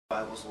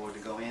Bibles, Lord, to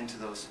go into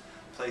those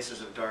places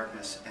of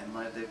darkness and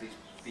let there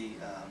be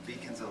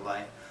beacons of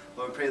light.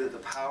 Lord, we pray that the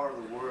power of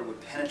the Word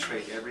would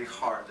penetrate every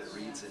heart that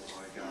reads it,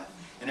 Lord God.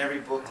 And every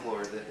book,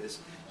 Lord, that is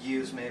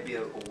used may be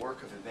a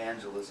work of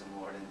evangelism,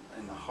 Lord,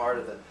 in the heart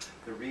of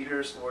the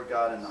readers, Lord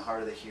God, and the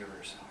heart of the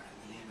hearers, Lord.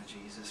 In the name of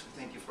Jesus, we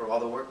thank you for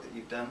all the work that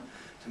you've done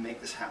to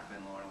make this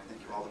happen, Lord. And we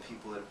thank you for all the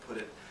people that have put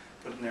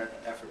in their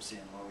efforts in,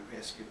 Lord. We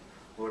ask you,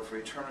 Lord, for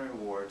eternal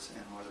rewards,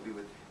 and Lord, that we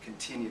would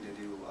continue to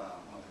do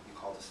what you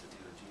called us to do.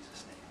 In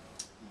Jesus'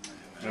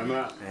 name.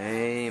 Amen.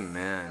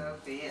 Amen. So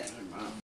be it. Amen.